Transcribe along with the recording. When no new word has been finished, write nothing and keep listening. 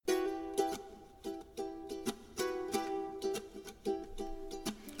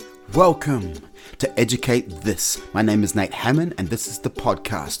Welcome to Educate This. My name is Nate Hammond, and this is the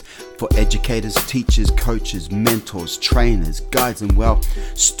podcast for educators, teachers, coaches, mentors, trainers, guides, and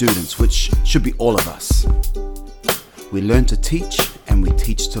students, which should be all of us. We learn to teach, and we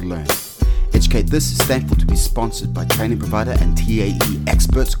teach to learn. Educate This is thankful to be sponsored by training provider and TAE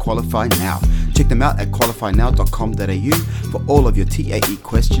experts Qualify Now. Check them out at qualifynow.com.au for all of your TAE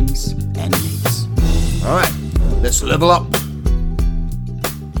questions and needs. All right, let's level up.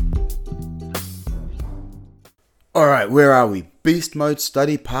 All right, where are we? Beast Mode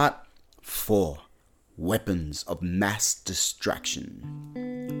Study Part 4. Weapons of Mass Distraction.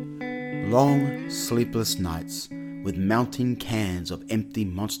 Long, sleepless nights with mounting cans of empty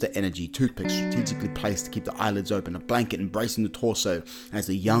Monster Energy toothpicks strategically placed to keep the eyelids open, a blanket embracing the torso as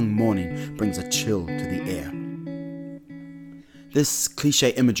the young morning brings a chill to the air. This cliche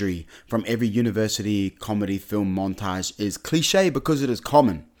imagery from every university comedy film montage is cliche because it is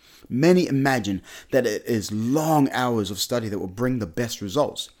common. Many imagine that it is long hours of study that will bring the best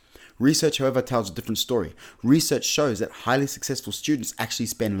results. Research, however, tells a different story. Research shows that highly successful students actually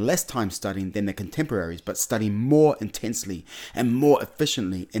spend less time studying than their contemporaries, but study more intensely and more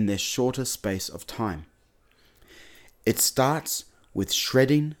efficiently in their shorter space of time. It starts with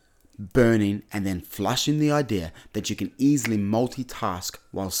shredding, burning, and then flushing the idea that you can easily multitask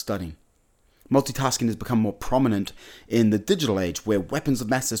while studying. Multitasking has become more prominent in the digital age, where weapons of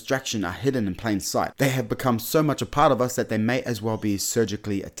mass distraction are hidden in plain sight. They have become so much a part of us that they may as well be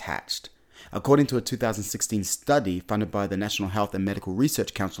surgically attached. According to a 2016 study funded by the National Health and Medical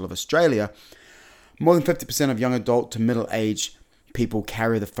Research Council of Australia, more than 50% of young adult to middle-aged people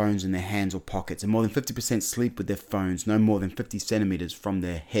carry the phones in their hands or pockets, and more than 50% sleep with their phones no more than 50 centimeters from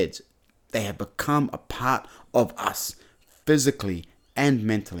their heads. They have become a part of us, physically and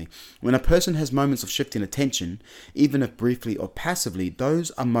mentally. When a person has moments of shifting attention, even if briefly or passively,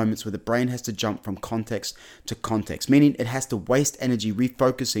 those are moments where the brain has to jump from context to context, meaning it has to waste energy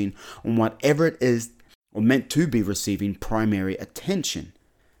refocusing on whatever it is or meant to be receiving primary attention.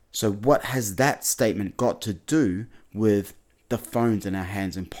 So what has that statement got to do with the phones in our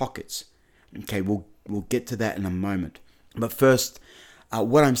hands and pockets? Okay, we'll get to that in a moment. But first,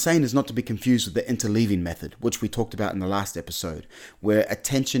 what I'm saying is not to be confused with the interleaving method, which we talked about in the last episode, where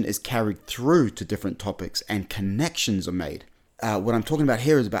attention is carried through to different topics and connections are made. What I'm talking about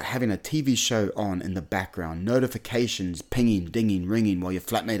here is about having a TV show on in the background, notifications pinging, dinging, ringing while your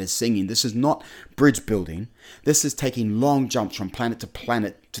flatmate is singing. This is not bridge building. This is taking long jumps from planet to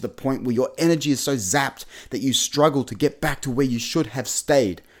planet to the point where your energy is so zapped that you struggle to get back to where you should have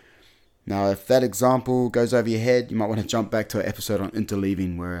stayed. Now, if that example goes over your head, you might want to jump back to an episode on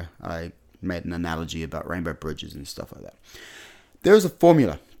interleaving where I made an analogy about rainbow bridges and stuff like that. There is a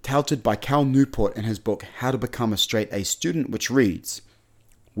formula touted by Cal Newport in his book, How to Become a Straight A Student, which reads,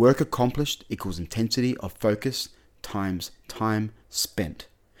 work accomplished equals intensity of focus times time spent.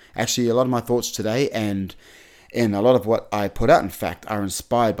 Actually, a lot of my thoughts today and a lot of what I put out, in fact, are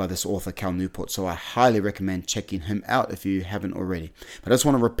inspired by this author, Cal Newport, so I highly recommend checking him out if you haven't already. But I just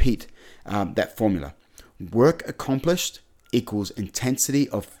want to repeat that formula. Work accomplished equals intensity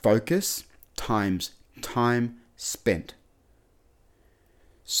of focus times time spent.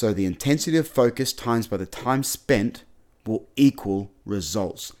 So the intensity of focus times by the time spent will equal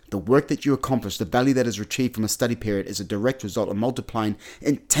results. The work that you accomplish, the value that is retrieved from a study period, is a direct result of multiplying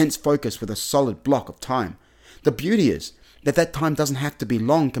intense focus with a solid block of time. The beauty is that time doesn't have to be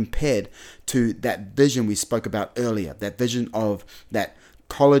long compared to that vision we spoke about earlier, that vision of that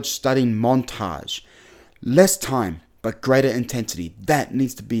college studying montage. Less time, but greater intensity. That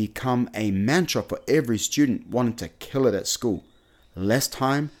needs to become a mantra for every student wanting to kill it at school. Less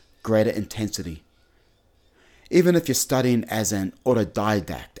time, greater intensity. Even if you're studying as an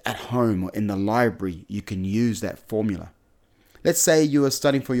autodidact at home or in the library, you can use that formula. Let's say you are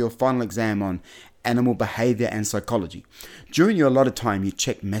studying for your final exam on animal behavior and psychology. During your allotted time, you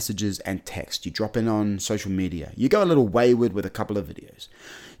check messages and text. You drop in on social media. You go a little wayward with a couple of videos.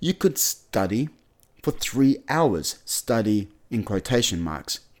 You could study for 3 hours. Study in quotation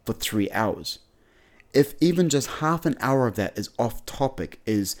marks for 3 hours. If even just half an hour of that is off topic,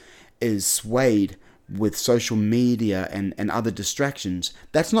 is swayed with social media and other distractions,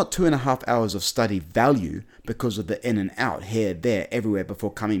 that's not 2.5 hours of study value because of the in and out, here, there, everywhere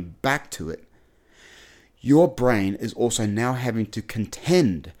before coming back to it. Your brain is also now having to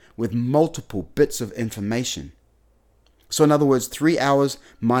contend with multiple bits of information. So in other words, 3 hours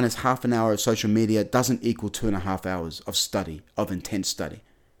minus half an hour of social media doesn't equal 2.5 hours of study, of intense study.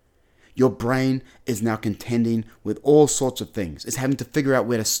 Your brain is now contending with all sorts of things. It's having to figure out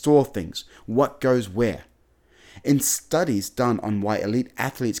where to store things, what goes where. In studies done on why elite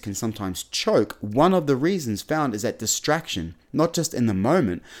athletes can sometimes choke, one of the reasons found is that distraction, not just in the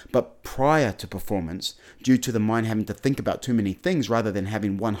moment, but prior to performance, due to the mind having to think about too many things rather than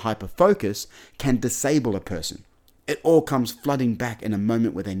having one hyper focus, can disable a person. It all comes flooding back in a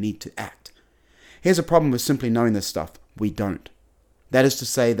moment where they need to act. Here's a problem with simply knowing this stuff. We don't. That is to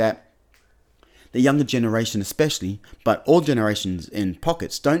say that the younger generation especially, but all generations in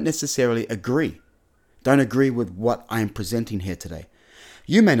pockets, don't necessarily agree. Don't agree with what I am presenting here today.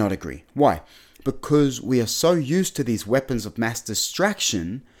 You may not agree. Why? Because we are so used to these weapons of mass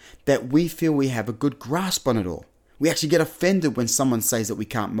distraction that we feel we have a good grasp on it all. We actually get offended when someone says that we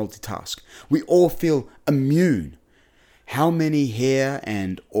can't multitask. We all feel immune. How many here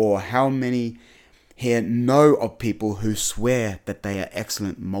know of people who swear that they are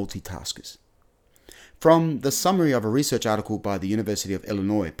excellent multitaskers? From the summary of a research article by the University of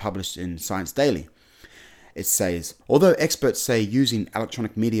Illinois published in Science Daily, it says, although experts say using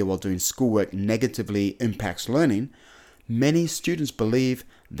electronic media while doing schoolwork negatively impacts learning, many students believe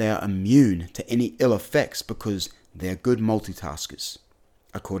they are immune to any ill effects because they're good multitaskers,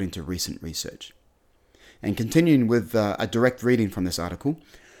 according to recent research. And continuing with a direct reading from this article,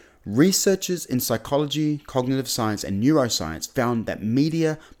 researchers in psychology, cognitive science, and neuroscience found that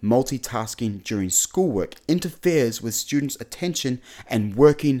media multitasking during schoolwork interferes with students' attention and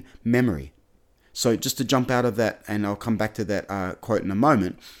working memory. So just to jump out of that, and I'll come back to that quote in a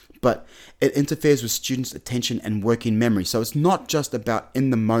moment, but it interferes with students' attention and working memory. So it's not just about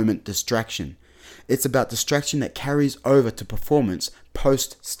in-the-moment distraction. It's about distraction that carries over to performance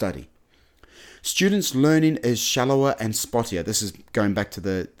post-study. Students' learning is shallower and spottier. This is going back to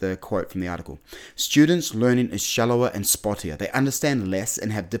the quote from the article. Students' learning is shallower and spottier. They understand less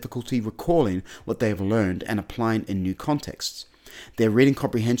and have difficulty recalling what they have learned and applying in new contexts. Their reading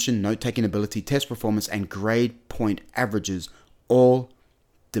comprehension, note-taking ability, test performance, and grade point averages all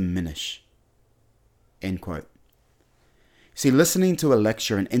diminish. End quote. See, listening to a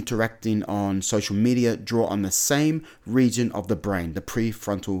lecture and interacting on social media draw on the same region of the brain, the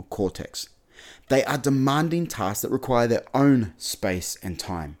prefrontal cortex. They are demanding tasks that require their own space and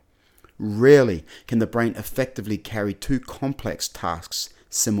time. Rarely can the brain effectively carry two complex tasks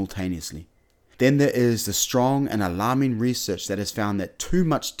simultaneously. Then there is the strong and alarming research that has found that too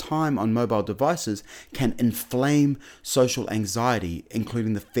much time on mobile devices can inflame social anxiety,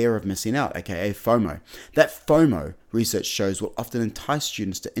 including the fear of missing out, aka FOMO. That FOMO, research shows, will often entice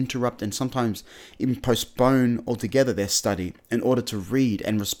students to interrupt and sometimes even postpone altogether their study in order to read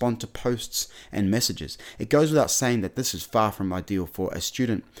and respond to posts and messages. It goes without saying that this is far from ideal for a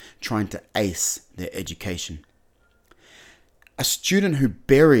student trying to ace their education. A student who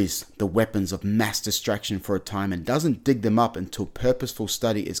buries the weapons of mass distraction for a time and doesn't dig them up until purposeful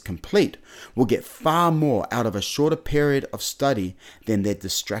study is complete will get far more out of a shorter period of study than their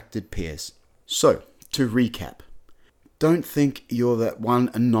distracted peers. So, to recap, don't think you're that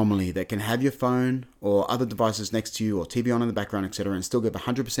one anomaly that can have your phone or other devices next to you or TV on in the background, etc., and still give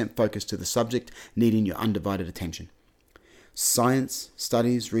 100% focus to the subject needing your undivided attention. Science,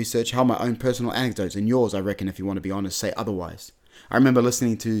 studies, research, hell, my own personal anecdotes, and yours, I reckon, if you want to be honest, say otherwise. I remember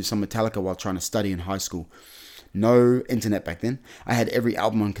listening to some Metallica while trying to study in high school. No internet back then. I had every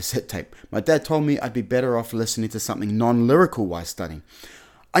album on cassette tape. My dad told me I'd be better off listening to something non-lyrical while studying.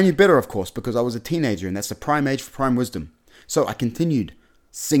 I knew better, of course, because I was a teenager, and that's the prime age for prime wisdom. So I continued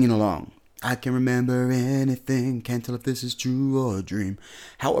singing along. I can remember anything, can't tell if this is true or a dream.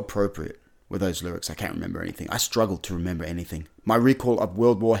 How appropriate were those lyrics? I can't remember anything. I struggled to remember anything. My recall of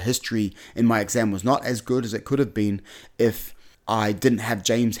World War history in my exam was not as good as it could have been if I didn't have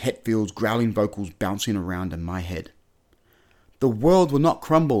James Hetfield's growling vocals bouncing around in my head. The world will not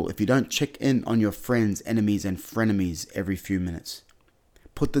crumble if you don't check in on your friends, enemies, and frenemies every few minutes.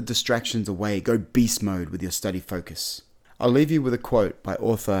 Put the distractions away. Go beast mode with your study focus. I'll leave you with a quote by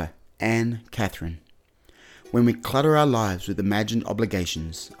author Anne Catherine. When we clutter our lives with imagined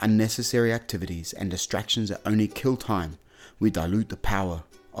obligations, unnecessary activities, and distractions that only kill time, we dilute the power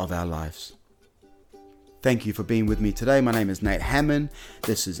of our lives. Thank you for being with me today. My name is Nate Hammond.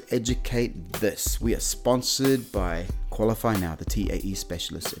 This is Educate This. We are sponsored by Qualify Now, the TAE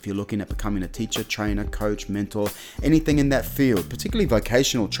specialist. If you're looking at becoming a teacher, trainer, coach, mentor, anything in that field, particularly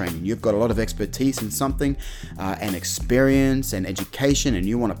vocational training, you've got a lot of expertise in something and experience and education, and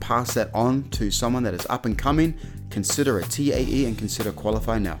you want to pass that on to someone that is up and coming, consider a TAE and consider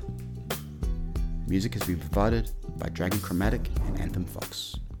Qualify Now. Music has been provided by Dragon Chromatic and Anthem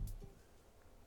Fox.